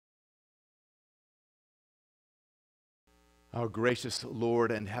Our gracious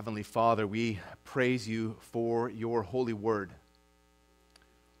Lord and Heavenly Father, we praise you for your holy word.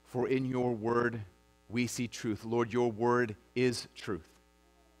 For in your word we see truth. Lord, your word is truth.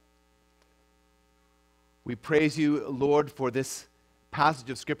 We praise you, Lord, for this passage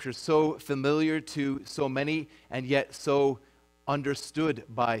of Scripture so familiar to so many and yet so understood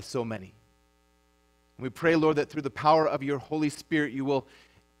by so many. We pray, Lord, that through the power of your Holy Spirit you will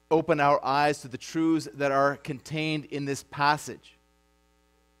open our eyes to the truths that are contained in this passage.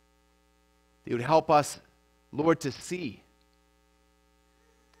 That you would help us, Lord, to see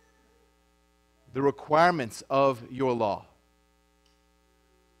the requirements of your law.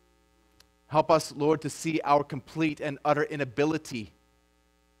 Help us, Lord, to see our complete and utter inability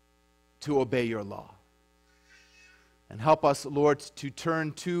to obey your law. And help us, Lord, to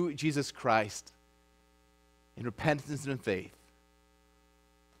turn to Jesus Christ in repentance and faith,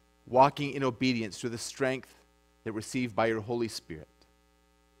 walking in obedience through the strength that we receive by your Holy Spirit.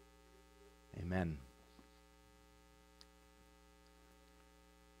 Amen.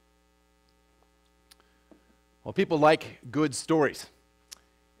 Well, people like good stories,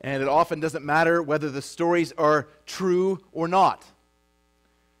 and it often doesn't matter whether the stories are true or not.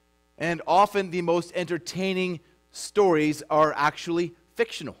 And often the most entertaining stories are actually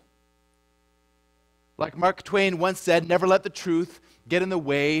fictional. Like Mark Twain once said, never let the truth get in the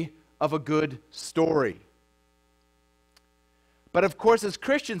way of a good story. But of course, as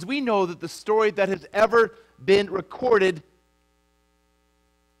Christians, we know that the story that has ever been recorded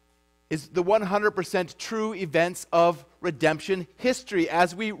is the 100% true events of redemption history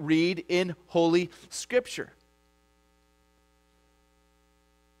as we read in Holy Scripture.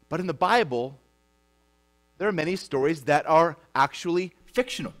 But in the Bible, there are many stories that are actually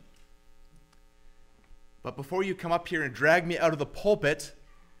fictional. But before you come up here and drag me out of the pulpit,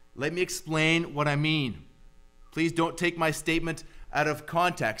 let me explain what I mean. Please don't take my statement out of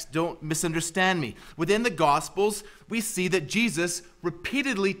context. Don't misunderstand me. Within the Gospels, we see that Jesus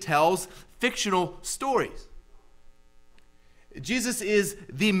repeatedly tells fictional stories. Jesus is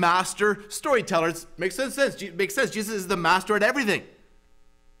the master storyteller. It makes sense. Jesus is the master at everything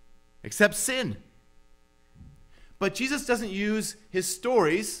except sin. But Jesus doesn't use his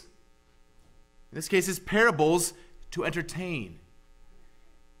stories, in this case his parables, to entertain.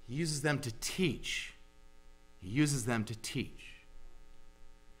 He uses them to teach. He uses them to teach.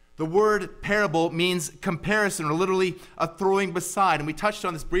 The word parable means comparison, or literally a throwing beside. And we touched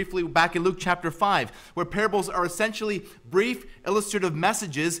on this briefly back in Luke chapter 5, where parables are essentially brief, illustrative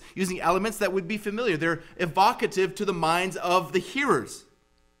messages using elements that would be familiar. They're evocative to the minds of the hearers.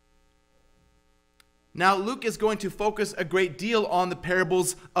 Now, Luke is going to focus a great deal on the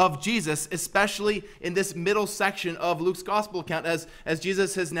parables of Jesus, especially in this middle section of Luke's gospel account, as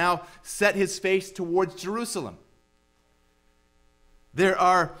Jesus has now set his face towards Jerusalem. There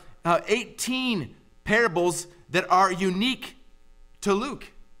are 18 parables that are unique to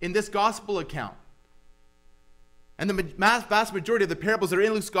Luke in this gospel account. And the vast majority of the parables that are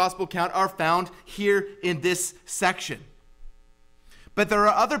in Luke's gospel account are found here in this section. But there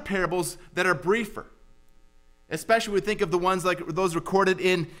are other parables that are briefer. Especially when we think of the ones like those recorded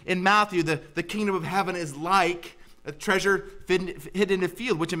in Matthew. The kingdom of heaven is like a treasure hidden in a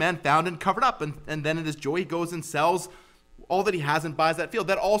field, which a man found and covered up. And then in his joy, he goes and sells all that he has and buys that field.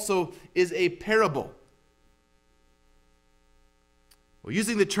 That also is a parable. Well,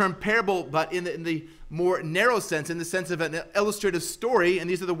 using the term parable, but in the more narrow sense, in the sense of an illustrative story, and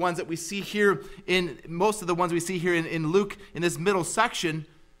these are the ones that we see here most of the ones we see here in Luke in this middle section,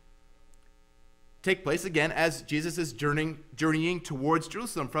 take place again as Jesus is journeying towards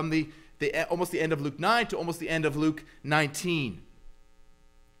Jerusalem from almost the end of Luke 9 to almost the end of Luke 19.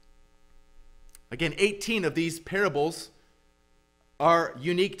 Again, 18 of these parables are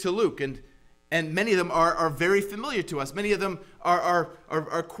unique to Luke, and many of them are very familiar to us. Many of them are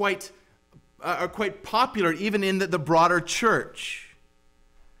quite popular even in the broader church.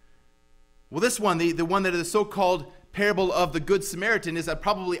 Well, this one, the one that is so-called parable of the Good Samaritan, is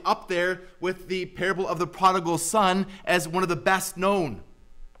probably up there with the parable of the prodigal son as one of the best known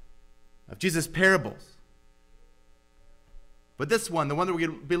of Jesus' parables. But this one, the one that we're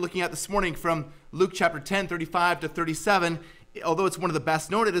going to be looking at this morning from Luke chapter 10, 35 to 37, although it's one of the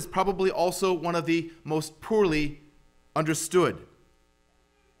best known, it is probably also one of the most poorly understood.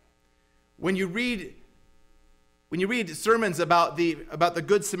 When you read sermons about the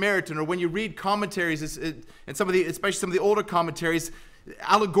Good Samaritan, or when you read commentaries, and especially some of the older commentaries,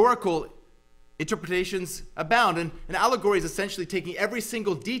 allegorical interpretations abound. And an allegory is essentially taking every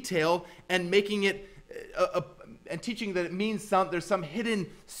single detail and making it and teaching that it means there's some hidden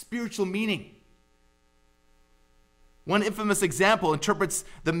spiritual meaning. One infamous example interprets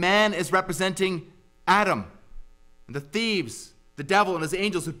the man as representing Adam, and the thieves, the devil and his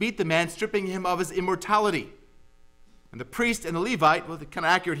angels who beat the man, stripping him of his immortality. And the priest and the Levite, well, they're kind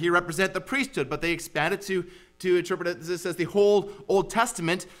of accurate here, represent the priesthood, but they expand it to interpret this as the whole Old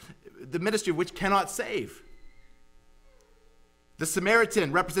Testament, the ministry of which cannot save. The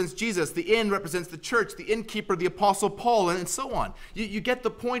Samaritan represents Jesus. The inn represents the church. The innkeeper, the Apostle Paul, and so on. You get the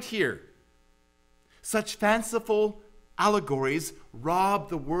point here. Such fanciful allegories rob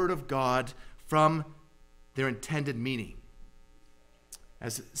the Word of God from their intended meaning.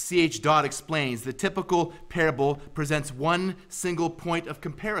 As C.H. Dodd explains, the typical parable presents one single point of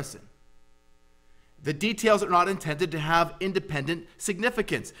comparison. The details are not intended to have independent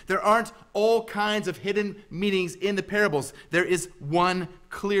significance. There aren't all kinds of hidden meanings in the parables. There is one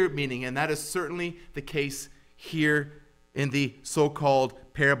clear meaning, and that is certainly the case here in the so-called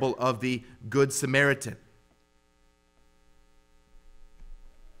parable of the Good Samaritan.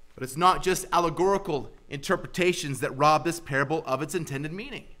 But it's not just allegorical interpretations that rob this parable of its intended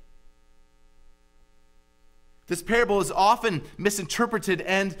meaning. This parable is often misinterpreted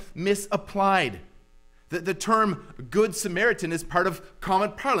and misapplied. The term Good Samaritan is part of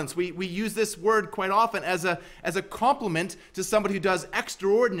common parlance. We use this word quite often as a compliment to somebody who does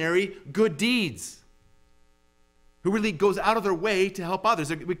extraordinary good deeds, who really goes out of their way to help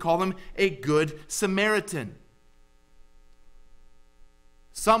others. We call them a Good Samaritan.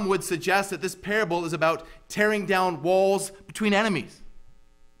 Some would suggest that this parable is about tearing down walls between enemies.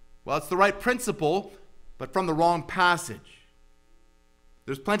 Well, it's the right principle, but from the wrong passage.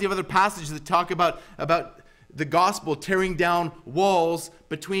 There's plenty of other passages that talk about the gospel tearing down walls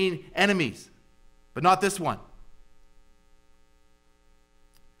between enemies, but not this one.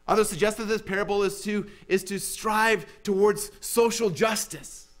 Others suggest that this parable is to strive towards social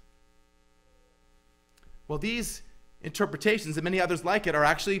justice. Well, these interpretations and many others like it are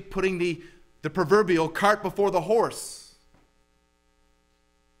actually putting the proverbial cart before the horse,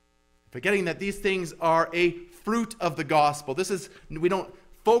 forgetting that these things are a fruit of the gospel. We don't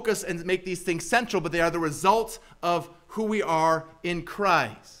focus and make these things central, but they are the result of who we are in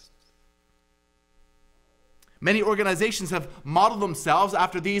Christ. Many organizations have modeled themselves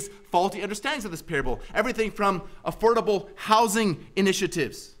after these faulty understandings of this parable. Everything from affordable housing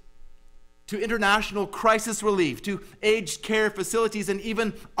initiatives to international crisis relief, to aged care facilities, and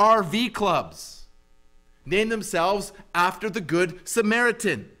even RV clubs name themselves after the Good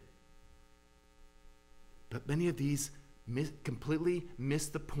Samaritan. But many of these completely miss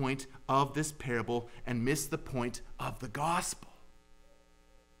the point of this parable and miss the point of the gospel.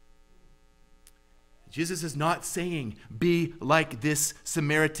 Jesus is not saying, be like this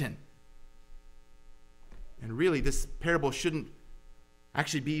Samaritan. And really, this parable shouldn't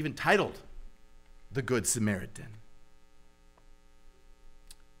actually be even titled the Good Samaritan.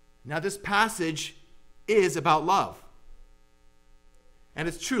 Now, this passage is about love. And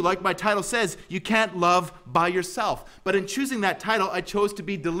it's true, like my title says, you can't love by yourself. But in choosing that title, I chose to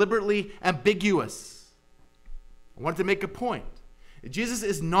be deliberately ambiguous. I wanted to make a point. Jesus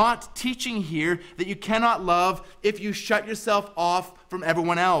is not teaching here that you cannot love if you shut yourself off from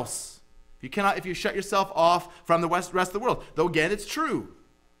everyone else. If you shut yourself off from the rest of the world. Though again, it's true.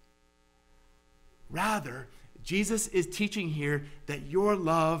 Rather, Jesus is teaching here that your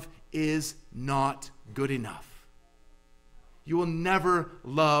love is not good enough. You will never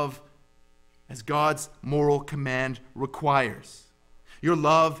love as God's moral command requires. Your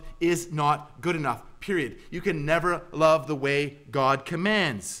love is not good enough, period. You can never love the way God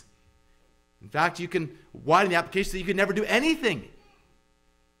commands. In fact, you can widen the application so you can never do anything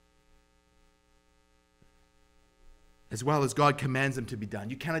as well as God commands them to be done.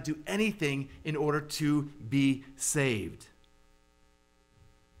 You cannot do anything in order to be saved.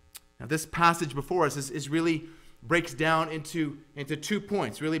 Now, this passage before us is really breaks down into 2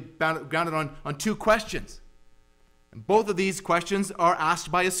 points, really grounded on 2 questions. And both of these questions are asked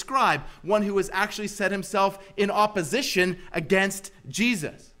by a scribe, one who has actually set himself in opposition against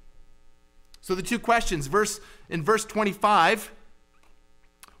Jesus. So the 2 questions, in verse 25,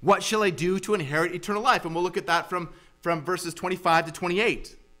 what shall I do to inherit eternal life? And we'll look at that from verses 25 to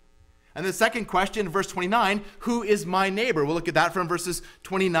 28. And the second question, verse 29, who is my neighbor? We'll look at that from verses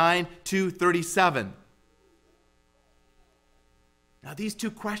 29 to 37. Now, these 2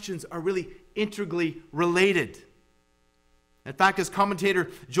 questions are really integrally related. In fact, as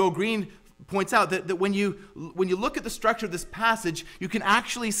commentator Joe Green points out, that when you look at the structure of this passage, you can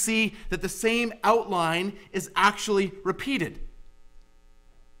actually see that the same outline is actually repeated.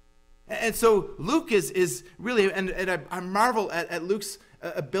 And so Luke is really, and I marvel at Luke's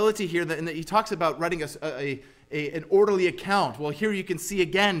ability here, in that he talks about writing an orderly account. Well, here you can see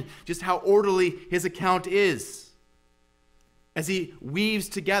again just how orderly his account is. As he weaves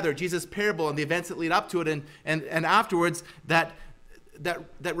together Jesus' parable and the events that lead up to it and afterwards that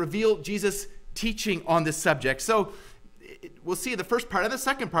reveal Jesus' teaching on this subject. So we'll see the first part and the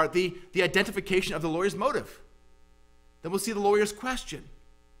second part, the identification of the lawyer's motive. Then we'll see the lawyer's question.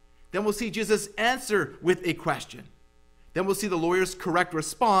 Then we'll see Jesus' answer with a question. Then we'll see the lawyer's correct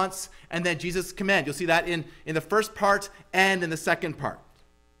response, and then Jesus' command. You'll see that in the first part and in the second part.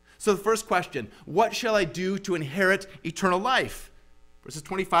 So the first question, what shall I do to inherit eternal life? Verses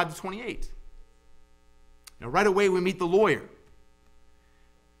 25 to 28. Now right away we meet the lawyer.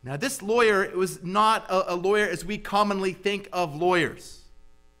 Now this lawyer was not a lawyer as we commonly think of lawyers.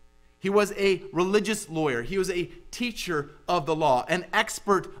 He was a religious lawyer. He was a teacher of the law, an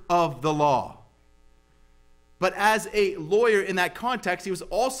expert of the law. But as a lawyer in that context, he was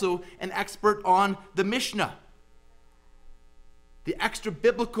also an expert on the Mishnah, the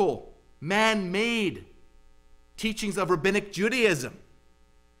extra-biblical, man-made teachings of rabbinic Judaism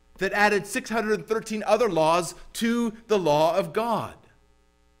that added 613 other laws to the law of God.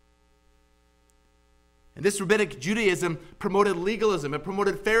 And this rabbinic Judaism promoted legalism, it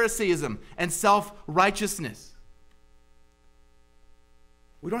promoted Pharisaism and self-righteousness.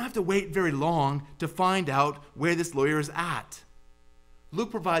 We don't have to wait very long to find out where this lawyer is at. Luke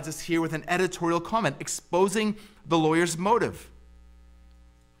provides us here with an editorial comment exposing the lawyer's motive.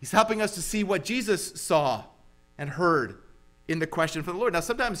 He's helping us to see what Jesus saw and heard in the question from the Lord. Now,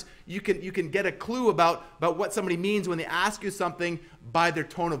 sometimes you can get a clue about what somebody means when they ask you something by their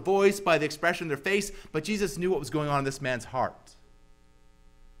tone of voice, by the expression of their face, but Jesus knew what was going on in this man's heart.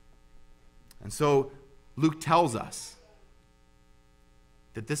 And so Luke tells us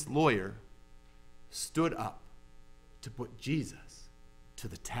that this lawyer stood up to put Jesus to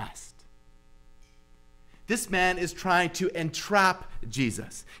the test. This man is trying to entrap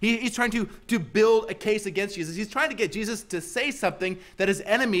Jesus. He's trying to build a case against Jesus. He's trying to get Jesus to say something that his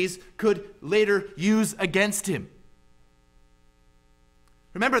enemies could later use against him.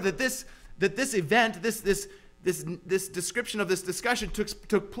 Remember that this event, this description of this discussion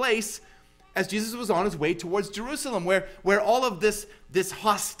took place as Jesus was on his way towards Jerusalem, where all of this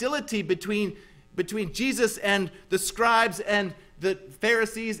hostility between Jesus and the scribes and the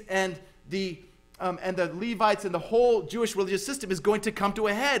Pharisees and the Levites and the whole Jewish religious system is going to come to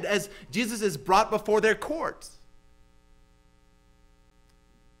a head as Jesus is brought before their courts.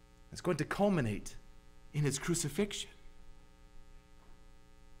 It's going to culminate in his crucifixion.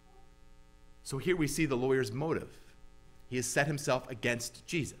 So here we see the lawyer's motive. He has set himself against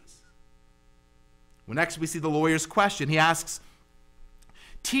Jesus. Well, next we see the lawyer's question. He asks,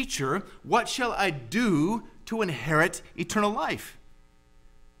 "Teacher, what shall I do to inherit eternal life?"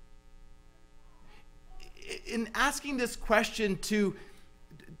 In asking this question to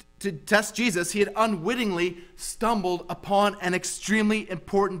test Jesus, he had unwittingly stumbled upon an extremely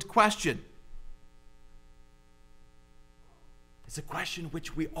important question. It's a question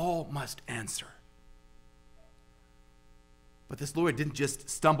which we all must answer. But this lawyer didn't just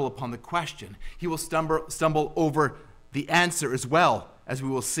stumble upon the question. He will stumble over the answer as well, as we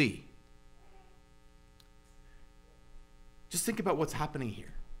will see. Just think about what's happening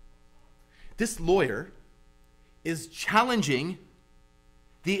here. This lawyer is challenging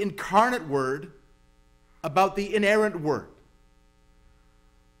the incarnate word about the inerrant word.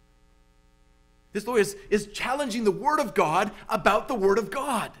 This lawyer is challenging the word of God about the word of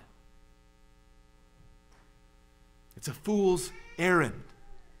God. It's a fool's errand.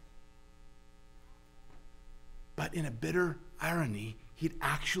 But in a bitter irony, he'd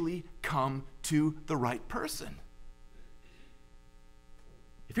actually come to the right person.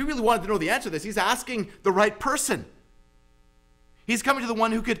 If he really wanted to know the answer to this, he's asking the right person. He's coming to the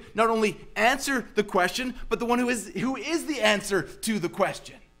one who could not only answer the question, but the one who is the answer to the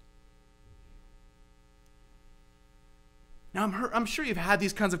question. Now, I'm sure you've had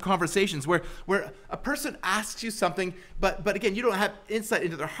these kinds of conversations where a person asks you something, but again, you don't have insight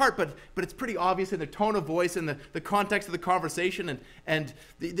into their heart, but it's pretty obvious in their tone of voice and the context of the conversation, and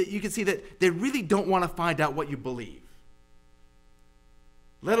you can see that they really don't want to find out what you believe.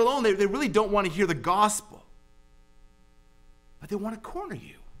 Let alone, they really don't want to hear the gospel. But they want to corner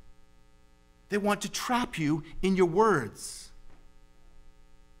you. They want to trap you in your words.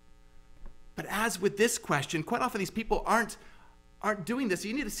 But as with this question, quite often these people aren't doing this.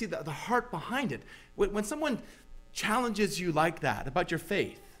 You need to see the heart behind it. When someone challenges you like that about your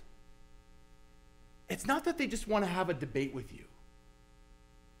faith, it's not that they just want to have a debate with you.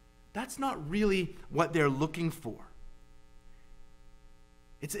 That's not really what they're looking for.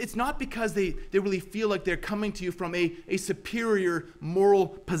 It's not because they really feel like they're coming to you from a superior moral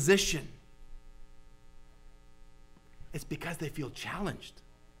position. It's because they feel challenged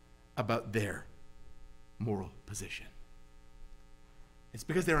about their moral position. It's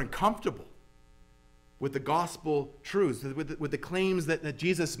because they're uncomfortable with the gospel truths, with the claims that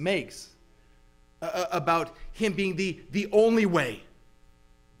Jesus makes about him being the only way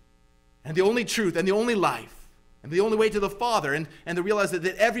and the only truth and the only life and the only way to the Father, and they realize that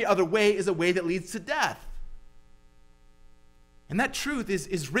every other way is a way that leads to death. And that truth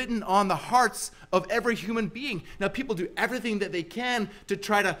is written on the hearts of every human being. Now, people do everything that they can to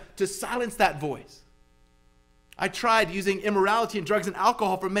try to silence that voice. I tried using immorality and drugs and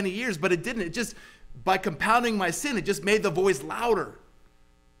alcohol for many years, but it didn't. It just, by compounding my sin, it just made the voice louder.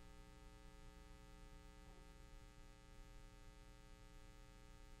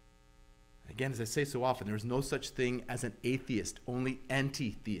 Again, as I say so often, there is no such thing as an atheist, only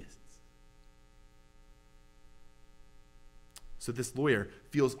anti-theists. So this lawyer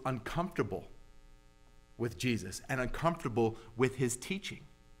feels uncomfortable with Jesus and uncomfortable with his teaching.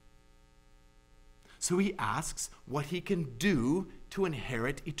 So he asks what he can do to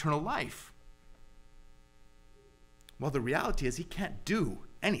inherit eternal life. Well, the reality is he can't do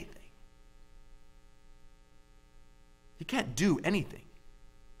anything. He can't do anything.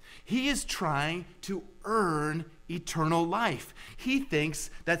 He is trying to earn eternal life. He thinks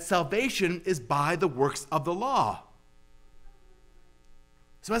that salvation is by the works of the law.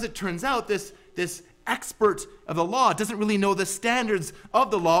 So as it turns out, this expert of the law doesn't really know the standards of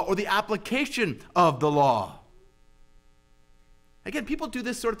the law or the application of the law. Again, people do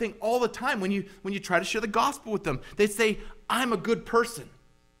this sort of thing all the time when you try to share the gospel with them. They say, I'm a good person.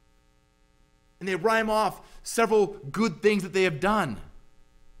 And they rhyme off several good things that they have done.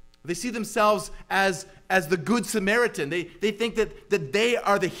 They see themselves as the good Samaritan. They think that they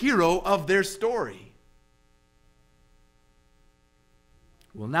are the hero of their story.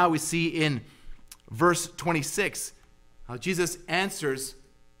 Well, now we see in verse 26 how Jesus answers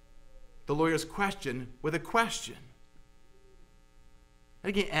the lawyer's question with a question. And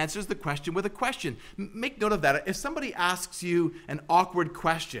again, answers the question with a question. Make note of that. If somebody asks you an awkward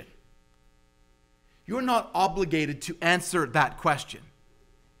question, you're not obligated to answer that question.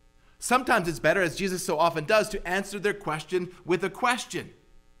 Sometimes it's better, as Jesus so often does, to answer their question with a question.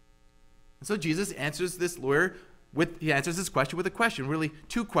 And so Jesus answers this lawyer he answers this question with a question, really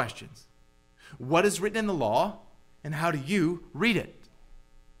two questions. What is written in the law, and how do you read it?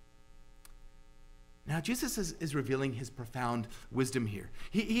 Now, Jesus is revealing his profound wisdom here.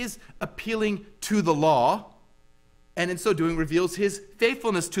 He is appealing to the law, and in so doing reveals his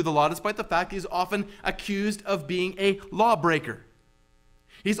faithfulness to the law, despite the fact he is often accused of being a lawbreaker.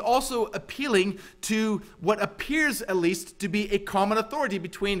 He's also appealing to what appears, at least, to be a common authority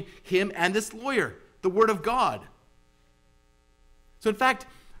between him and this lawyer, the Word of God. So, in fact,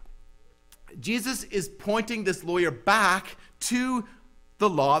 Jesus is pointing this lawyer back to the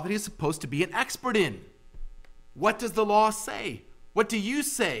law that he's supposed to be an expert in. What does the law say? What do you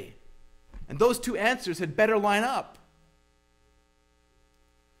say? And those two answers had better line up.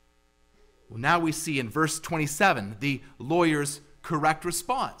 Well, now we see in verse 27 the lawyer's correct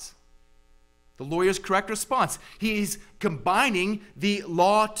response. The lawyer's correct response. He's combining the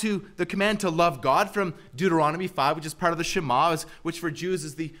law to the command to love God from Deuteronomy 5, which is part of the Shema, which for Jews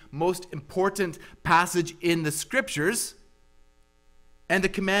is the most important passage in the scriptures, and the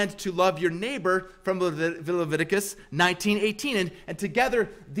command to love your neighbor from Leviticus 19:18. And together,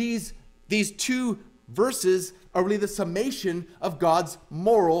 these two verses are really the summation of God's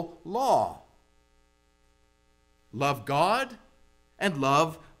moral law. Love God and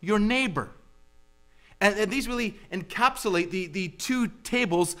love your neighbor. And these really encapsulate the two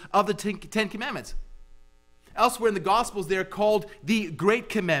tables of the Ten Commandments. Elsewhere in the Gospels, they are called the Great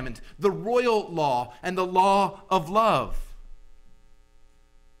Commandment, the Royal Law, and the Law of Love.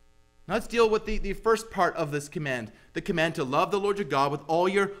 Now let's deal with the first part of this command, the command to love the Lord your God with all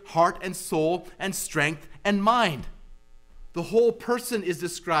your heart and soul and strength and mind. The whole person is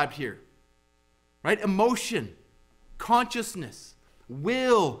described here, right? Emotion, consciousness,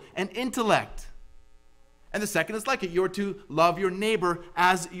 will, and intellect. And the second is like it. You're to love your neighbor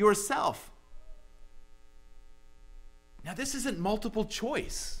as yourself. Now, this isn't multiple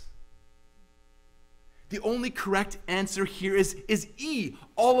choice. The only correct answer here is E,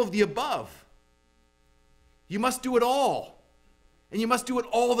 all of the above. You must do it all. And you must do it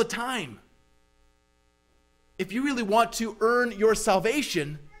all the time. If you really want to earn your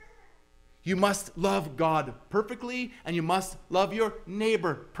salvation, you must love God perfectly, and you must love your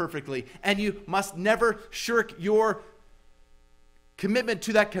neighbor perfectly, and you must never shirk your commitment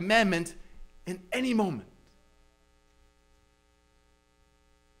to that commandment in any moment.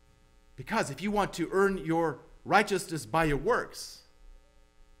 Because if you want to earn your righteousness by your works,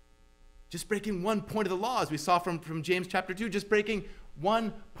 just breaking one point of the law, as we saw from James chapter 2, just breaking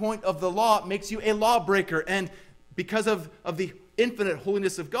one point of the law makes you a lawbreaker. And because of the infinite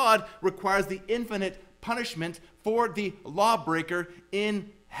holiness of God, requires the infinite punishment for the lawbreaker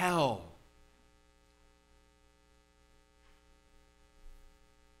in hell.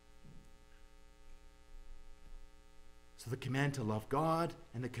 So the command to love God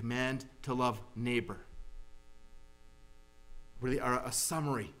and the command to love neighbor really are a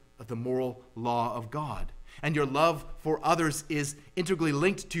summary of the moral law of God. And your love for others is integrally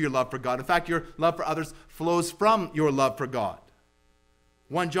linked to your love for God. In fact, your love for others flows from your love for God.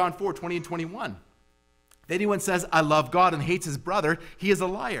 1 John 4, 20 and 21. If anyone says, I love God and hates his brother, he is a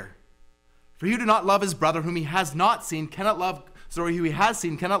liar. For you do not love his brother whom he has not seen, who he has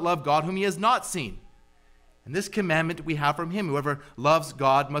seen, cannot love God whom he has not seen. And this commandment we have from him, whoever loves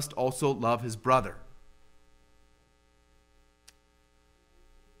God must also love his brother.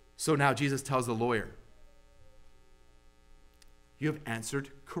 So now Jesus tells the lawyer, you have answered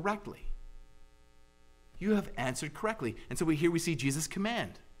correctly. You have answered correctly. And so we see Jesus'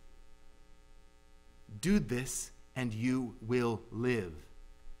 command. Do this and you will live.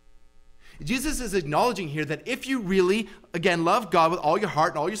 Jesus is acknowledging here that if you really, again, love God with all your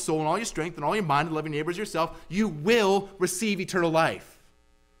heart and all your soul and all your strength and all your mind and love your neighbors yourself, you will receive eternal life.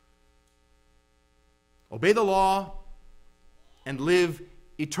 Obey the law and live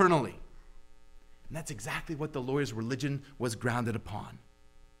eternally. And that's exactly what the lawyer's religion was grounded upon.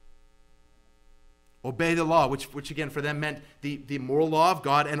 Obey the law, which again for them meant the moral law of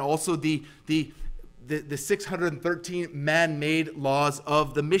God and also the 613 man-made laws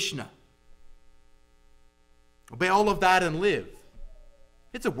of the Mishnah. Obey all of that and live.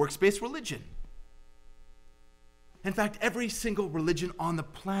 It's a works-based religion. In fact, every single religion on the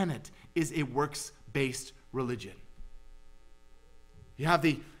planet is a works-based religion. You have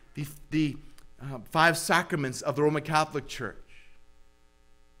the 5 sacraments of the Roman Catholic Church,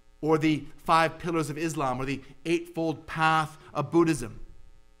 or the 5 pillars of Islam, or the 8-fold path of Buddhism.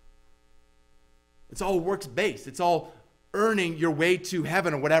 It's all works-based. It's all earning your way to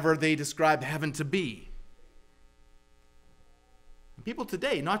heaven, or whatever they describe heaven to be. And people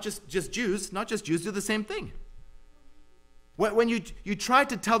today, not just Jews, do the same thing. When you try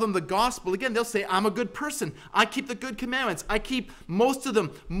to tell them the gospel, again, they'll say, I'm a good person. I keep the good commandments. I keep most of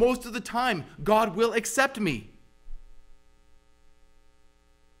them. Most of the time, God will accept me.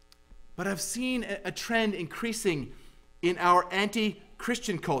 But I've seen a trend increasing in our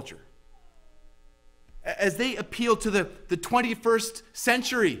anti-Christian culture as they appeal to the 21st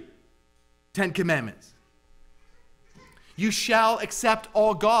century 10 commandments. You shall accept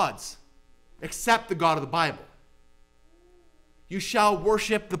all gods, except the God of the Bible. You shall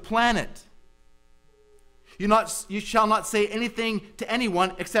worship the planet. You shall not say anything to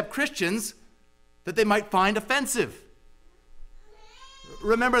anyone except Christians that they might find offensive.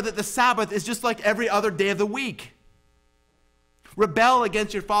 Remember that the Sabbath is just like every other day of the week. Rebel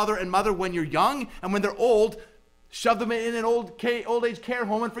against your father and mother when you're young, and when they're old, shove them in an old age care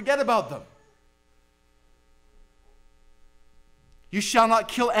home and forget about them. You shall not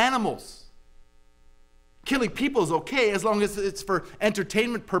kill animals. Killing people is okay as long as it's for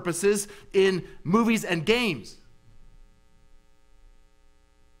entertainment purposes in movies and games.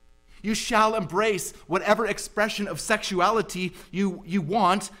 You shall embrace whatever expression of sexuality you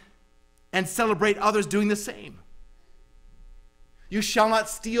want and celebrate others doing the same. You shall not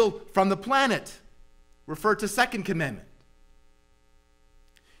steal from the planet. Refer to second commandment.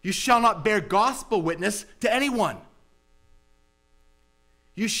 You shall not bear gospel witness to anyone.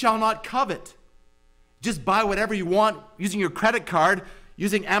 You shall not covet. Just buy whatever you want using your credit card,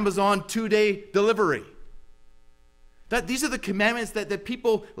 using Amazon 2-day delivery. These are the commandments that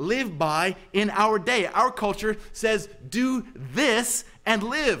people live by in our day. Our culture says, do this and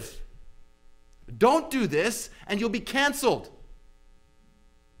live. Don't do this and you'll be canceled.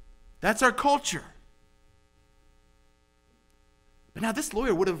 That's our culture. But now this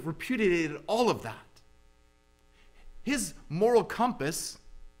lawyer would have repudiated all of that. His moral compass,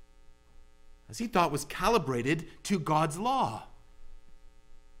 as he thought, was calibrated to God's law.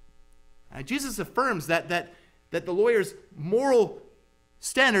 Jesus affirms that the lawyer's moral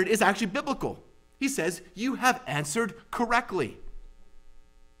standard is actually biblical. He says, you have answered correctly.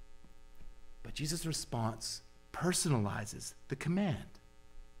 But Jesus' response personalizes the command.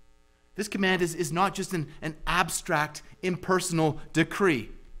 This command is not just an abstract, impersonal decree.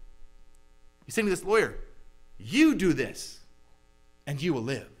 He's saying to this lawyer, you do this. and you will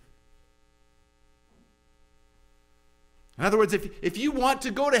live. In other words, if you want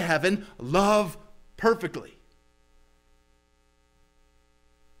to go to heaven, love perfectly.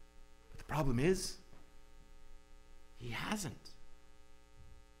 But the problem is, he hasn't.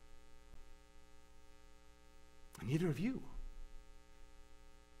 And neither of you.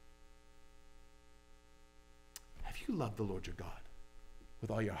 Have you loved the Lord your God with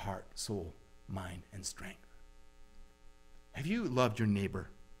all your heart, soul, mind, and strength? Have you loved your neighbor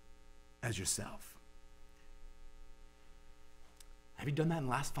as yourself? Have you done that in the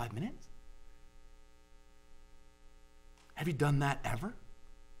last 5 minutes? Have you done that ever?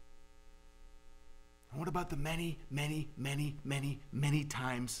 And what about the many, many, many, many, many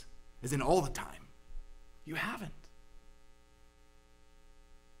times, as in all the time, you haven't?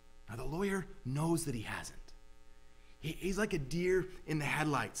 Now the lawyer knows that he hasn't. He's like a deer in the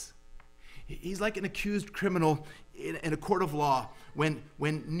headlights. He's like an accused criminal in a court of law when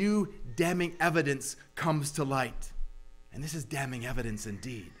new damning evidence comes to light. And this is damning evidence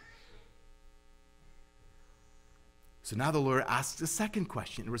indeed. So now the lawyer asks a second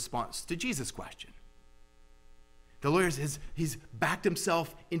question in response to Jesus' question. The lawyer he's backed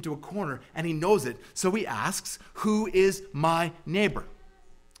himself into a corner and he knows it. So he asks, who is my neighbor?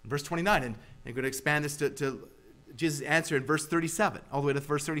 Verse 29, and I'm going to expand this to Jesus' answer in verse 37, all the way to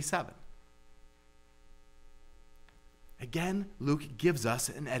verse 37. Again, Luke gives us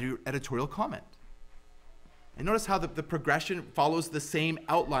an editorial comment. And notice how the progression follows the same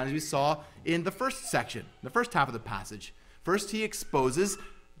outline as we saw in the first section, the first half of the passage. First, he exposes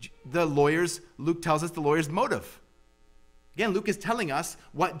Luke tells us the lawyer's motive. Again, Luke is telling us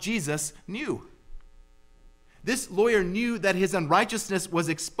what Jesus knew. This lawyer knew that his unrighteousness was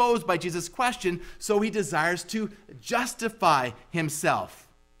exposed by Jesus' question, so he desires to justify himself.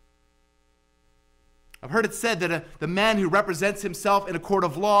 I've heard it said that the man who represents himself in a court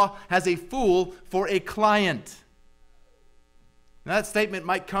of law has a fool for a client. Now, that statement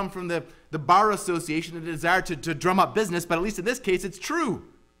might come from the Bar Association, a desire to drum up business, but at least in this case, it's true.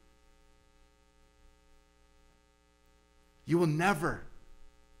 You will never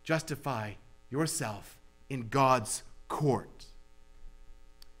justify yourself in God's court.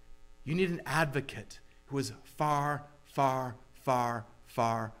 You need an advocate who is far, far, far,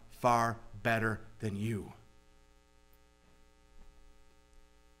 far, far better than you.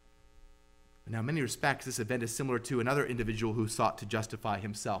 Now, in many respects, this event is similar to another individual who sought to justify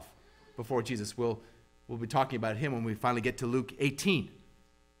himself before Jesus. We'll be talking about him when we finally get to Luke 18,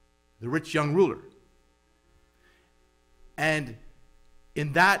 the rich young ruler. And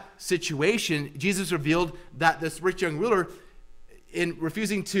in that situation, Jesus revealed that this rich young ruler, in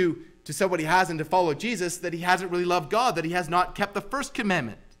refusing to sell what he has and to follow Jesus, that he hasn't really loved God, that he has not kept the first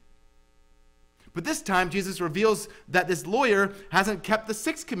commandment. But this time, Jesus reveals that this lawyer hasn't kept the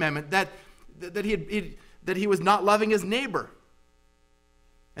sixth commandment, that he was not loving his neighbor.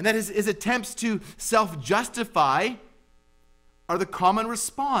 And that his attempts to self-justify are the common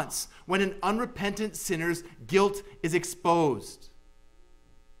response when an unrepentant sinner's guilt is exposed.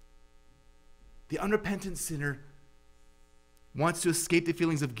 The unrepentant sinner wants to escape the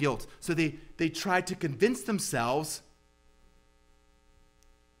feelings of guilt, so they try to convince themselves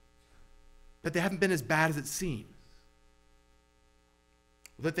that they haven't been as bad as it seems,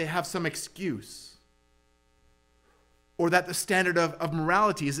 that they have some excuse, or that the standard of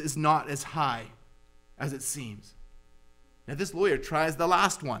morality is not as high as it seems. Now, this lawyer tries the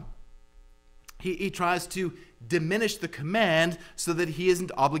last one. He tries to diminish the command so that he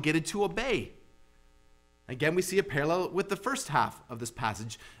isn't obligated to obey. Again, we see a parallel with the first half of this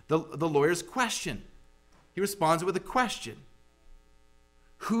passage, the lawyer's question. He responds with a question.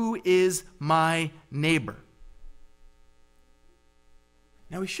 Who is my neighbor?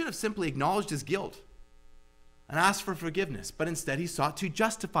 Now, he should have simply acknowledged his guilt and asked for forgiveness, but instead he sought to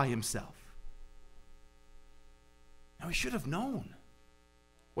justify himself. Now, he should have known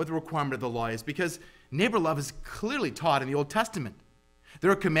what the requirement of the law is, because neighbor love is clearly taught in the Old Testament.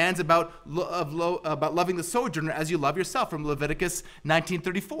 There are commands about loving the sojourner as you love yourself from Leviticus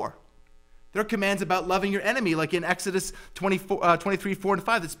 19:34. There are commands about loving your enemy, like in Exodus 23, 4 and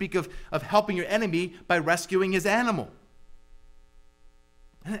 5, that speak of helping your enemy by rescuing his animal.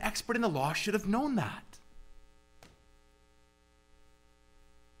 And an expert in the law should have known that.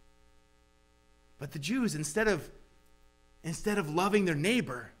 But the Jews, instead of loving their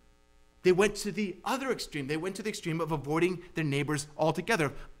neighbor, they went to the other extreme. They went to the extreme of avoiding their neighbors altogether,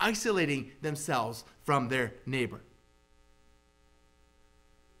 of isolating themselves from their neighbor.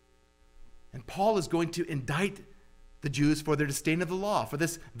 And Paul is going to indict the Jews for their disdain of the law, for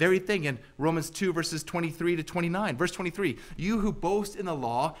this very thing in Romans 2, verses 23 to 29. Verse 23, you who boast in the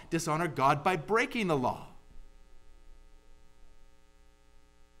law dishonor God by breaking the law.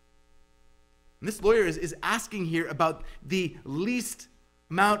 And this lawyer is asking here about the least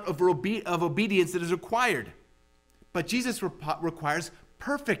amount of obedience that is required. But Jesus requires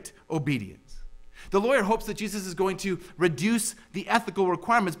perfect obedience. The lawyer hopes that Jesus is going to reduce the ethical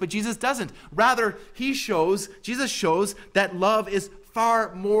requirements, but Jesus doesn't. Rather, Jesus shows that love is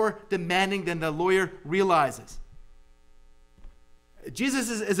far more demanding than the lawyer realizes. Jesus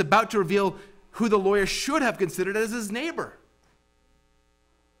is about to reveal who the lawyer should have considered as his neighbor.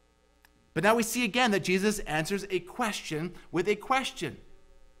 But now we see again that Jesus answers a question with a question.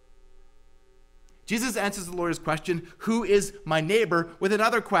 Jesus answers the lawyer's question, who is my neighbor, with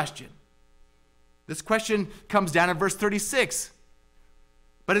another question. This question comes down in verse 36.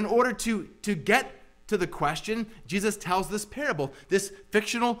 But in order to get to the question, Jesus tells this parable, this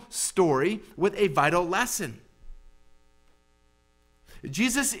fictional story with a vital lesson.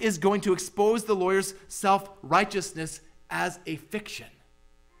 Jesus is going to expose the lawyer's self-righteousness as a fiction,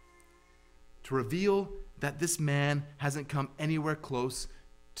 to reveal that this man hasn't come anywhere close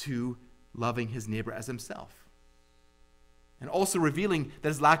to loving his neighbor as himself. And also revealing that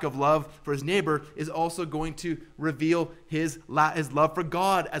his lack of love for his neighbor is also going to reveal his love for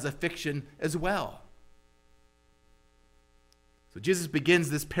God as a fiction as well. So Jesus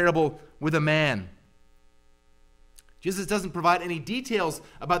begins this parable with a man. Jesus doesn't provide any details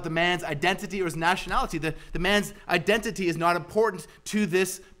about the man's identity or his nationality. The man's identity is not important to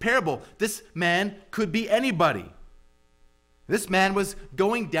this parable. This man could be anybody. This man was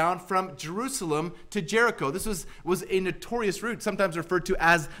going down from Jerusalem to Jericho. This was a notorious route, sometimes referred to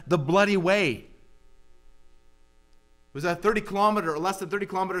as the Bloody Way. It was a 30-kilometer or less than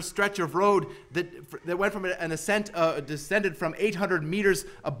 30-kilometer stretch of road that went from an ascent, descended from 800 meters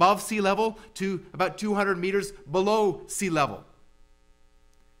above sea level to about 200 meters below sea level.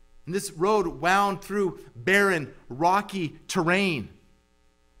 And this road wound through barren, rocky terrain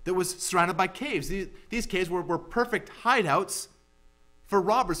that was surrounded by caves. These caves were perfect hideouts for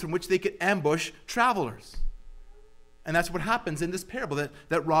robbers from which they could ambush travelers. And that's what happens in this parable,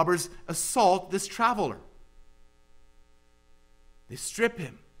 that robbers assault this traveler. They strip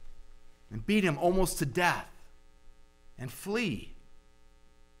him and beat him almost to death and flee.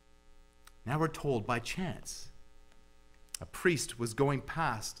 Now we're told by chance a priest was going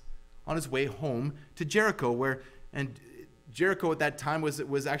past on his way home to Jericho, Jericho at that time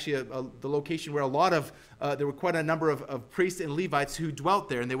was actually the location where there were quite a number of priests and Levites who dwelt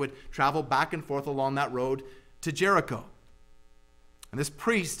there, and they would travel back and forth along that road to Jericho. And this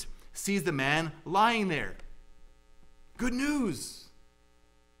priest sees the man lying there. Good news.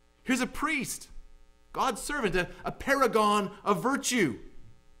 Here's a priest, God's servant, a paragon of virtue.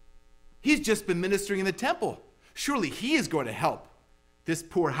 He's just been ministering in the temple. Surely he is going to help this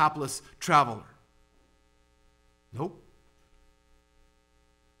poor, hapless traveler. Nope.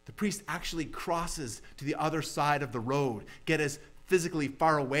 The priest actually crosses to the other side of the road, get as physically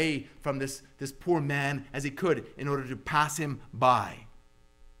far away from this poor man as he could in order to pass him by.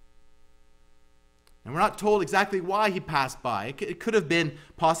 And we're not told exactly why he passed by. It could have been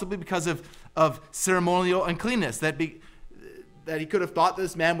possibly because of ceremonial uncleanness, that he could have thought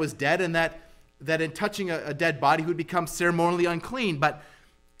this man was dead, and that in touching a dead body he would become ceremonially unclean. But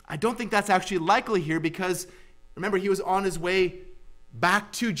I don't think that's actually likely here, because remember, he was on his way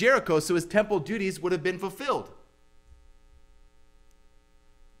back to Jericho, so his temple duties would have been fulfilled.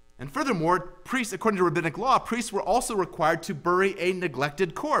 And furthermore, priests, according to rabbinic law, priests were also required to bury a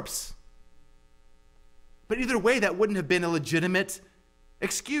neglected corpse. But either way, that wouldn't have been a legitimate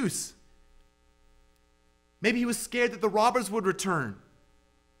excuse. Maybe he was scared that the robbers would return.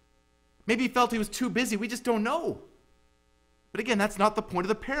 Maybe he felt he was too busy. We just don't know. But again, that's not the point of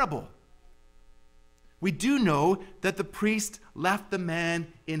the parable. We do know that the priest left the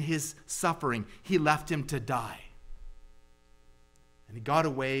man in his suffering. He left him to die. And he got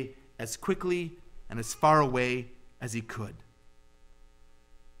away as quickly and as far away as he could.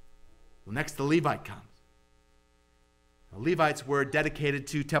 Well, next, the Levite comes. The Levites were dedicated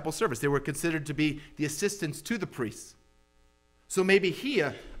to temple service. They were considered to be the assistants to the priests. So maybe he,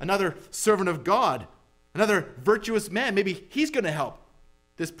 another servant of God, another virtuous man, maybe he's going to help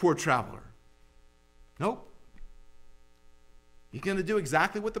this poor traveler. Nope. He's going to do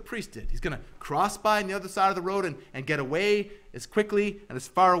exactly what the priest did. He's going to cross by on the other side of the road and get away as quickly and as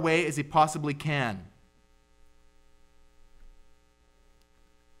far away as he possibly can.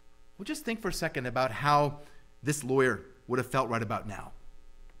 Well, just think for a second about how this lawyer would have felt right about now.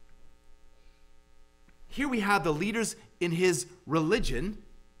 here we have the leaders in his religion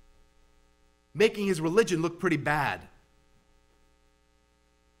making his religion look pretty bad.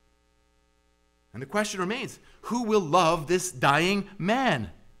 And the question remains, who will love this dying man?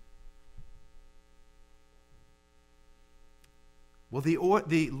 Well,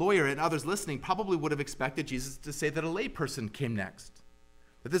 the lawyer and others listening probably would have expected Jesus to say that a layperson came next.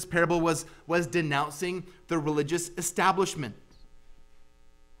 That this parable was denouncing the religious establishment.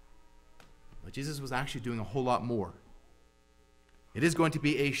 But Jesus was actually doing a whole lot more. It is going to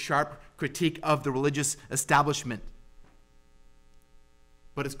be a sharp critique of the religious establishment.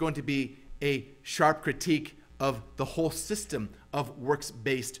 But it's going to be a sharp critique of the whole system of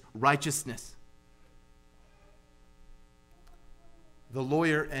works-based righteousness. The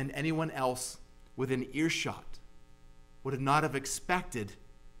lawyer and anyone else within earshot would not have expected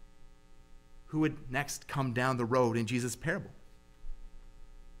who would next come down the road in Jesus' parable.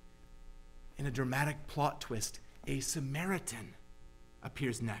 In a dramatic plot twist, a Samaritan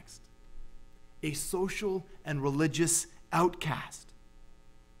appears next, a social and religious outcast.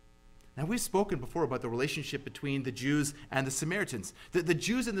 Now, we've spoken before about the relationship between the Jews and the Samaritans. The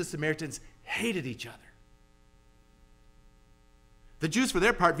Jews and the Samaritans hated each other. The Jews, for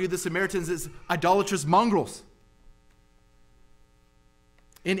their part, viewed the Samaritans as idolatrous mongrels.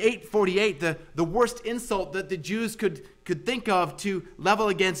 In 848, the worst insult that the Jews could think of to level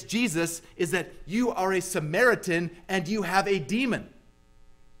against Jesus is that you are a Samaritan and you have a demon.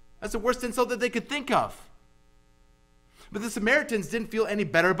 That's the worst insult that they could think of. But the Samaritans didn't feel any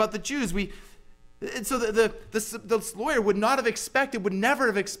better about the Jews. And so the lawyer would never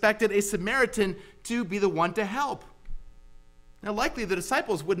have expected a Samaritan to be the one to help. Now, likely the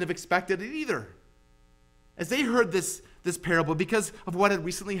disciples wouldn't have expected it either. As they heard this parable because of what had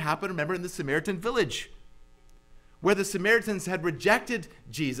recently happened, remember, in the Samaritan village, where the Samaritans had rejected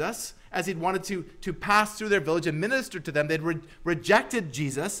Jesus as he'd wanted to pass through their village and minister to them. They'd rejected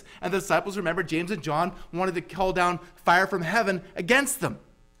Jesus, and the disciples, remember, James and John, wanted to call down fire from heaven against them.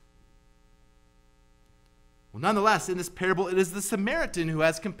 Well, nonetheless, in this parable, it is the Samaritan who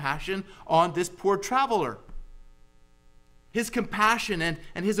has compassion on this poor traveler. His compassion and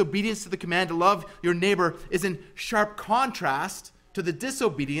his obedience to the command to love your neighbor is in sharp contrast to the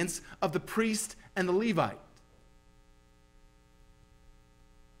disobedience of the priest and the Levite.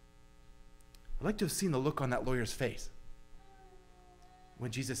 I'd like to have seen the look on that lawyer's face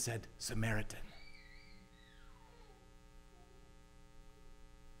when Jesus said, Samaritan.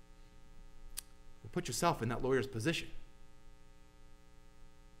 Well, put yourself in that lawyer's position.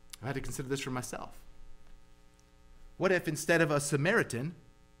 I had to consider this for myself. What if instead of a Samaritan,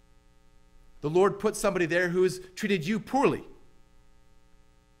 the Lord put somebody there who has treated you poorly?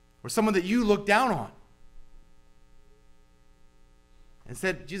 Or someone that you look down on? And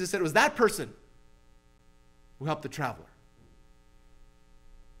Jesus said it was that person who helped the traveler.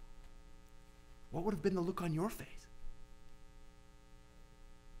 What would have been the look on your face?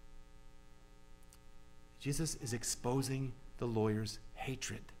 Jesus is exposing the lawyer's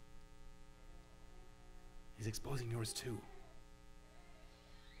hatred. He's exposing yours too.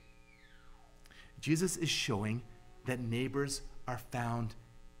 Jesus is showing that neighbors are found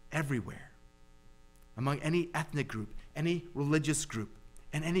everywhere, among any ethnic group, any religious group,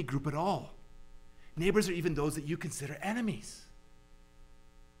 and any group at all. Neighbors are even those that you consider enemies.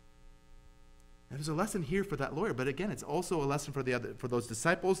 Now, there's a lesson here for that lawyer, but again, it's also a lesson for those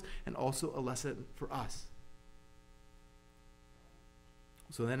disciples, and also a lesson for us.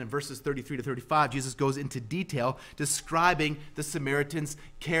 So then in verses 33 to 35, Jesus goes into detail describing the Samaritan's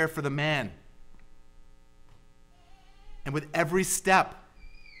care for the man. And with every step,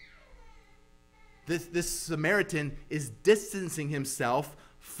 this Samaritan is distancing himself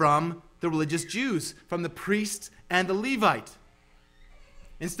from the religious Jews, from the priest and the Levite.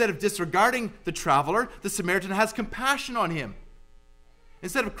 Instead of disregarding the traveler, the Samaritan has compassion on him.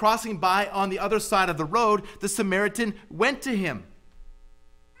 Instead of crossing by on the other side of the road, the Samaritan went to him.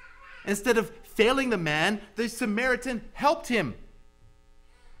 Instead of failing the man, the Samaritan helped him.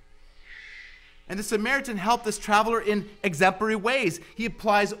 And the Samaritan helped this traveler in exemplary ways. He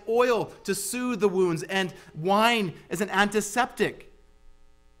applies oil to soothe the wounds and wine as an antiseptic.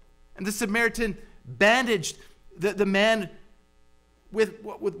 And the Samaritan bandaged the man with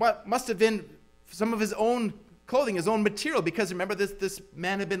what must have been some of his own clothing, his own material, because remember, this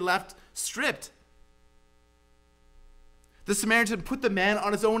man had been left stripped. The Samaritan put the man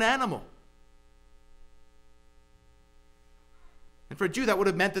on his own animal. And for a Jew, that would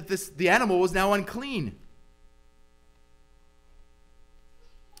have meant that the animal was now unclean.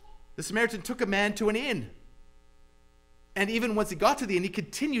 The Samaritan took a man to an inn. And even once he got to the inn, he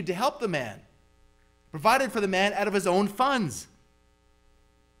continued to help the man. provided for the man out of his own funds.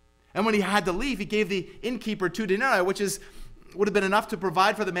 And when he had to leave, he gave the innkeeper 2 denarii, which would have been enough to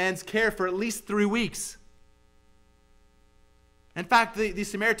provide for the man's care for at least 3 weeks. In fact, the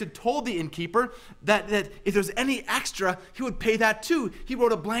Samaritan told the innkeeper that if there's any extra, he would pay that too. He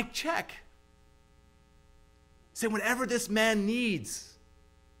wrote a blank check, saying, whatever this man needs,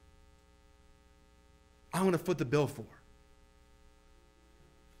 I want to foot the bill for.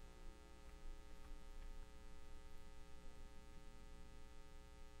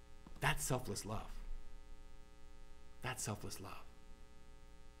 That's selfless love. That's selfless love.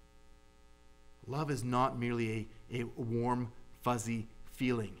 Love is not merely a warm, fuzzy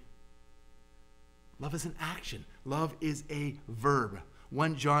feeling. Love is an action. Love is a verb.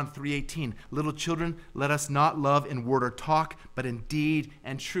 1 John 3:18, little children, let us not love in word or talk, but in deed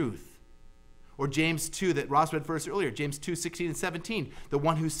and truth. Or James 2 that Ross read for us earlier, James 2:16 and 17, the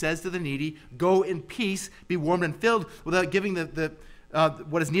one who says to the needy, go in peace, be warmed and filled, without giving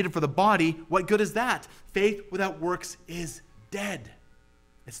what is needed for the body, what good is that? Faith without works is dead.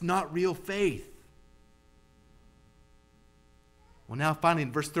 It's not real faith. Well, now finally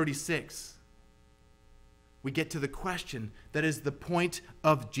in verse 36, we get to the question that is the point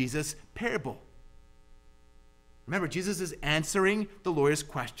of Jesus' parable. Remember, Jesus is answering the lawyer's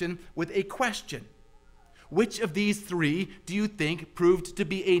question with a question. Which of these 3 do you think proved to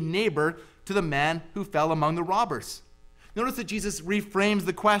be a neighbor to the man who fell among the robbers? Notice that Jesus reframes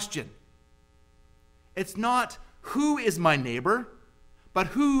the question. It's not who is my neighbor, but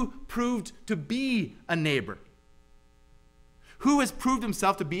who proved to be a neighbor. Who has proved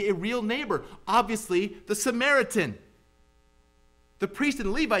himself to be a real neighbor? Obviously, the Samaritan. The priest and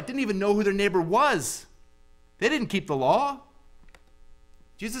the Levite didn't even know who their neighbor was. They didn't keep the law.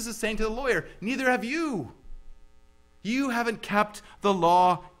 Jesus is saying to the lawyer, neither have you. You haven't kept the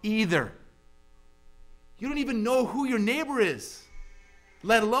law either. You don't even know who your neighbor is,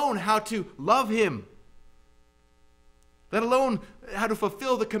 let alone how to love him, let alone how to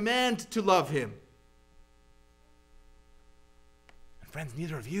fulfill the command to love him. And friends,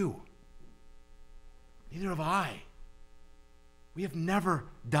 neither of you, neither have I. We have never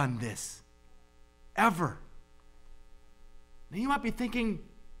done this, ever. Now you might be thinking,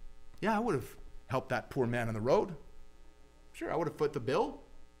 yeah, I would have helped that poor man on the road. Sure, I would have foot the bill.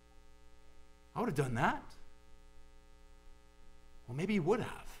 I would have done that. Well, maybe you would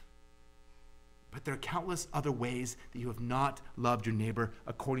have. But there are countless other ways that you have not loved your neighbor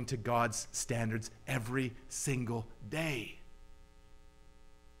according to God's standards every single day.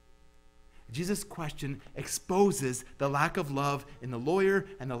 Jesus' question exposes the lack of love in the lawyer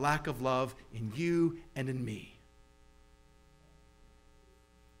and the lack of love in you and in me.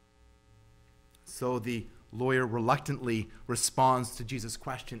 So the lawyer reluctantly responds to Jesus'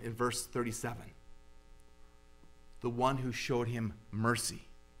 question in verse 37. The one who showed him mercy.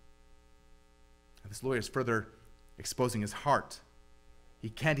 This lawyer is further exposing his heart. He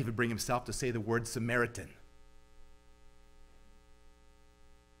can't even bring himself to say the word Samaritan.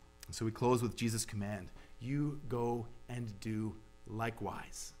 And so we close with Jesus' command. You go and do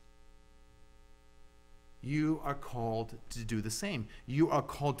likewise. You are called to do the same. You are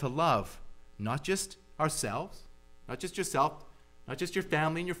called to love, not just ourselves, not just yourself, not just your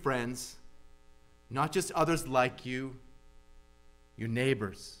family and your friends, not just others like you, your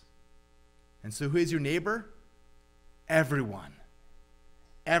neighbors. And so who is your neighbor? Everyone.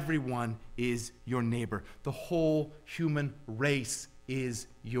 Everyone is your neighbor. The whole human race is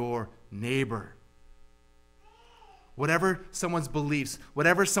your neighbor. Whatever someone's beliefs,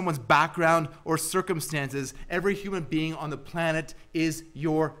 whatever someone's background or circumstances, every human being on the planet is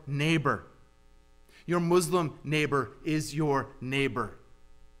your neighbor. Your Muslim neighbor is your neighbor.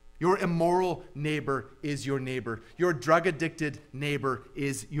 Your immoral neighbor is your neighbor. Your drug-addicted neighbor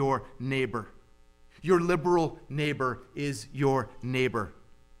is your neighbor. Your liberal neighbor is your neighbor.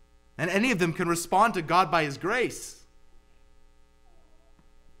 And any of them can respond to God by his grace.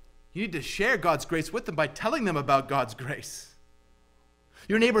 You need to share God's grace with them by telling them about God's grace.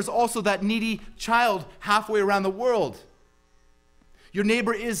 Your neighbor is also that needy child halfway around the world. Your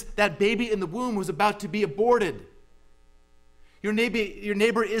neighbor is that baby in the womb who's about to be aborted. Your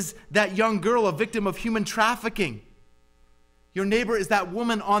neighbor is that young girl, a victim of human trafficking. Your neighbor is that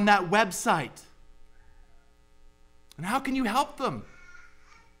woman on that website. And how can you help them?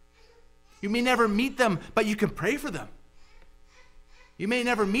 You may never meet them, but you can pray for them. You may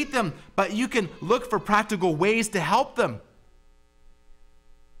never meet them, but you can look for practical ways to help them.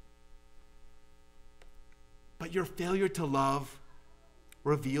 But your failure to love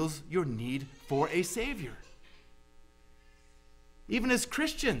reveals your need for a Savior. Even as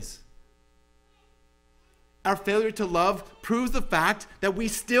Christians, Our failure to love proves the fact that we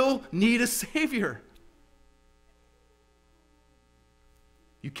still need a Savior.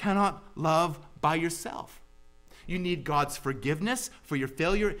 You cannot love by yourself. You need God's forgiveness for your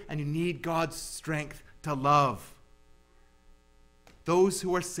failure, and you need God's strength to love. Those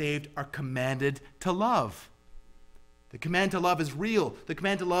who are saved are commanded to love. The command to love is real. The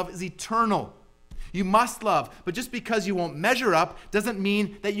command to love is eternal. You must love, but just because you won't measure up doesn't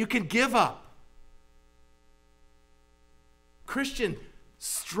mean that you can give up. Christian,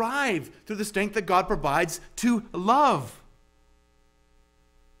 strive through the strength that God provides to love.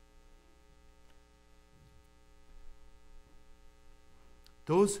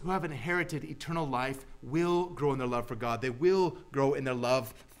 Those who have inherited eternal life will grow in their love for God. They will grow in their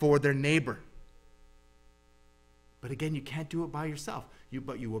love for their neighbor. But again, you can't do it by yourself.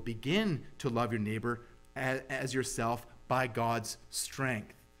 But you will begin to love your neighbor as yourself by God's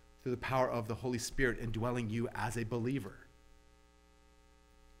strength through the power of the Holy Spirit indwelling you as a believer.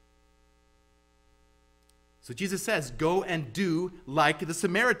 So Jesus says, go and do like the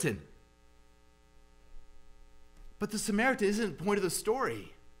Samaritan. But the Samaritan isn't the point of the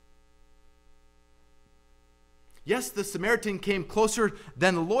story. Yes, the Samaritan came closer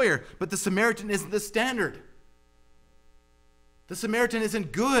than the lawyer, but the Samaritan isn't the standard. The Samaritan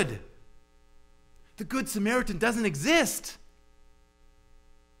isn't good. The Good Samaritan doesn't exist.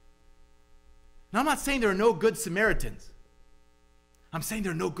 Now, I'm not saying there are no good Samaritans. I'm saying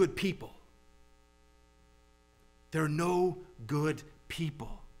there are no good people. There are no good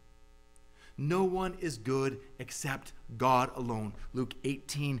people. No one is good except God alone. Luke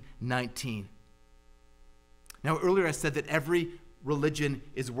 18:19. Now, earlier I said that every religion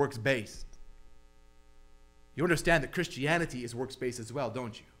is works-based. You understand that Christianity is works-based as well,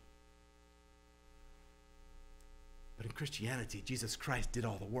 don't you? But in Christianity, Jesus Christ did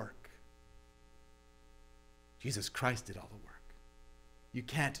all the work. Jesus Christ did all the work. You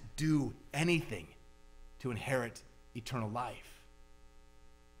can't do anything to inherit eternal life.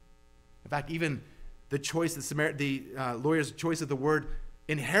 In fact, even the choice, the lawyer's choice of the word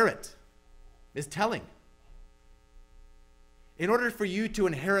inherit is telling. In order for you to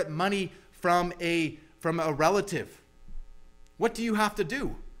inherit money from a relative, what do you have to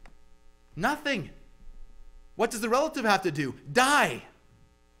do? Nothing. What does the relative have to do? Die.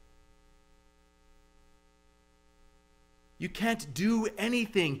 You can't do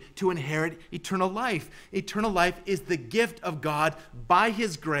anything to inherit eternal life. Eternal life is the gift of God by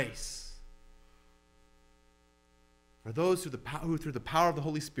His grace. For those who through the power of the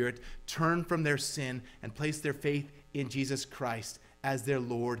Holy Spirit turn from their sin and place their faith in Jesus Christ as their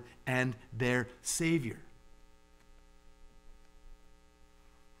Lord and their Savior.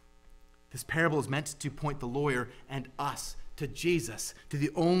 This parable is meant to point the lawyer and us to Jesus, to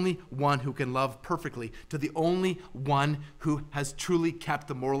the only one who can love perfectly, to the only one who has truly kept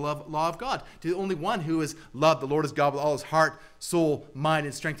the moral law of God, to the only one who has loved the Lord his God with all his heart, soul, mind,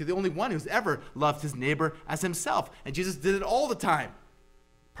 and strength, to the only one who's ever loved his neighbor as himself. And Jesus did it all the time,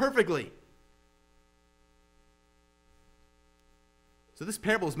 perfectly. So this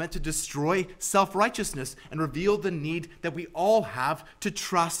parable is meant to destroy self-righteousness and reveal the need that we all have to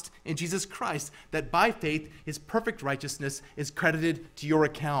trust in Jesus Christ, that by faith his perfect righteousness is credited to your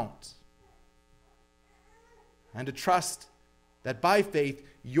account. And to trust that by faith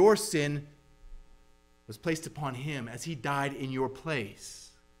your sin was placed upon him as he died in your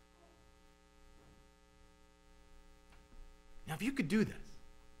place. Now, if you could do this,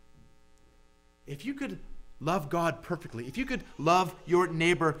 if you could love God perfectly, if you could love your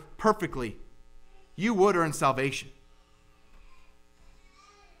neighbor perfectly, you would earn salvation.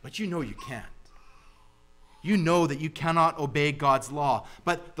 But you know you can't. You know that you cannot obey God's law.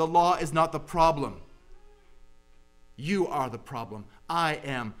 But the law is not the problem. You are the problem. I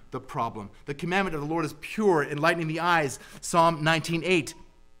am the problem. The commandment of the Lord is pure, enlightening the eyes. Psalm 19:8.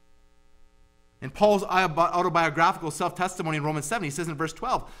 In Paul's autobiographical self-testimony in Romans 7, he says in verse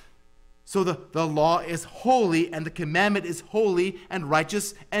 12, so the law is holy, and the commandment is holy and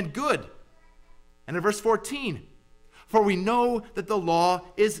righteous and good. And in verse 14, for we know that the law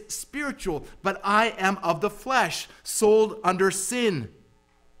is spiritual, but I am of the flesh, sold under sin.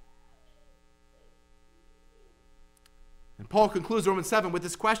 And Paul concludes Romans 7 with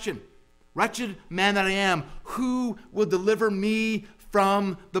this question, wretched man that I am, who will deliver me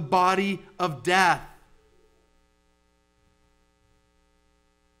from the body of death?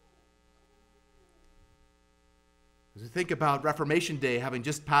 As we think about Reformation Day having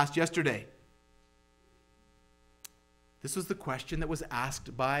just passed yesterday, this was the question that was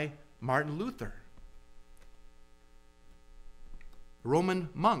asked by Martin Luther, a Roman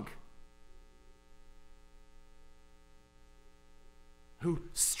monk. who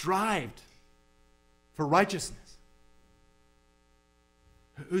strived for righteousness,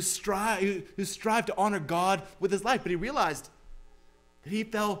 who strived to honor God with his life, but he realized that he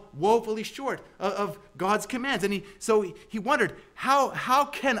fell woefully short of God's commands. And so he wondered, how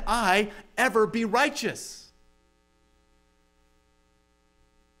can I ever be righteous?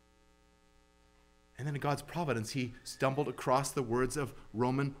 And then in God's providence, he stumbled across the words of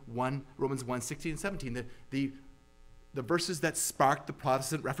Romans 1, 16 and 17, the verses that sparked the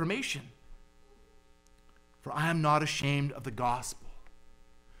Protestant Reformation. For I am not ashamed of the gospel,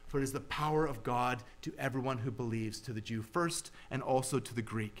 for it is the power of God to everyone who believes, to the Jew first and also to the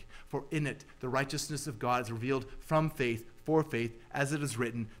Greek. For in it the righteousness of God is revealed from faith for faith, as it is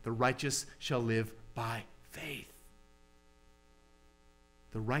written, the righteous shall live by faith.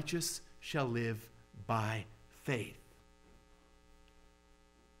 The righteous shall live by faith.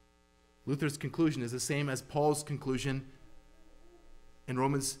 Luther's conclusion is the same as Paul's conclusion in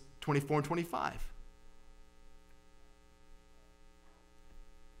Romans 24 and 25.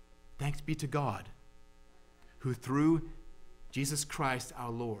 Thanks be to God, who through Jesus Christ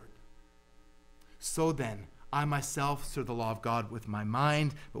our Lord. So then, I myself serve the law of God with my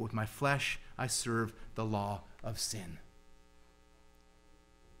mind, but with my flesh I serve the law of sin.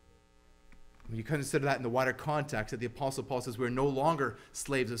 When you consider that in the wider context, that the Apostle Paul says we're no longer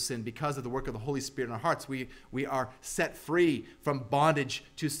slaves of sin because of the work of the Holy Spirit in our hearts. We are set free from bondage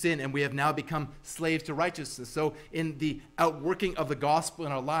to sin, and we have now become slaves to righteousness. So in the outworking of the gospel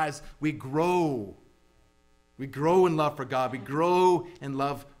in our lives, we grow. We grow in love for God. We grow in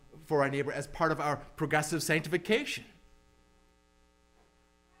love for our neighbor as part of our progressive sanctification.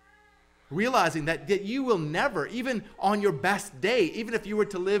 Realizing that you will never, even on your best day, even if you were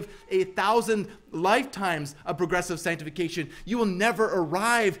to live 1,000 lifetimes of progressive sanctification, you will never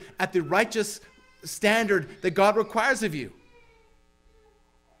arrive at the righteous standard that God requires of you.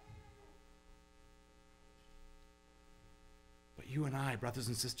 But you and I, brothers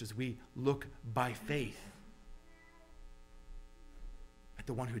and sisters, we look by faith at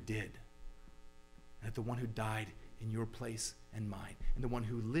the one who did, and at the one who died in your place and mine, and the one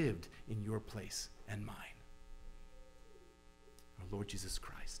who lived in your place and mine, our Lord Jesus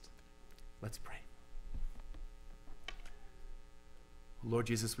Christ. Let's pray. Lord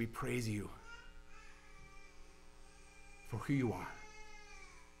Jesus, we praise you for who you are.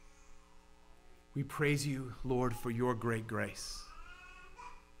 We praise you, Lord, for your great grace.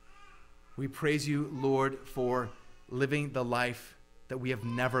 We praise you, Lord, for living the life that we have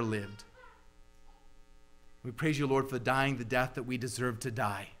never lived. We praise you, Lord, for dying the death that we deserve to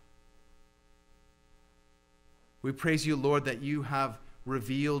die. We praise you, Lord, that you have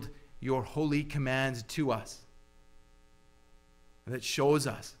revealed your holy commands to us. And that shows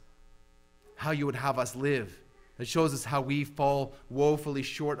us how you would have us live. That shows us how we fall woefully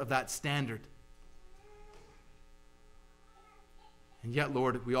short of that standard. And yet,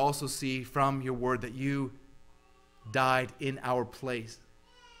 Lord, we also see from your word that you died in our place,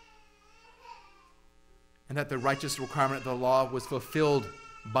 and that the righteous requirement of the law was fulfilled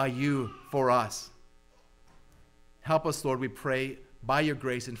by you for us. Help us, Lord, we pray, by your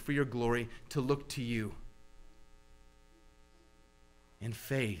grace and for your glory, to look to you in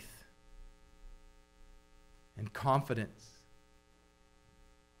faith and confidence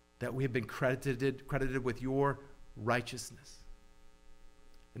that we have been credited with your righteousness.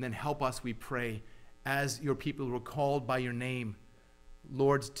 And then help us, we pray, as your people who are called by your name,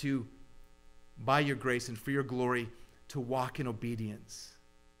 Lord, to by your grace and for your glory, to walk in obedience.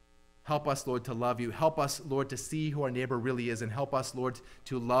 Help us, Lord, to love you. Help us, Lord, to see who our neighbor really is. And help us, Lord,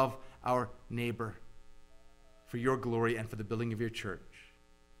 to love our neighbor for your glory and for the building of your church.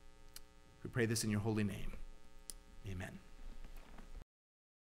 We pray this in your holy name. Amen.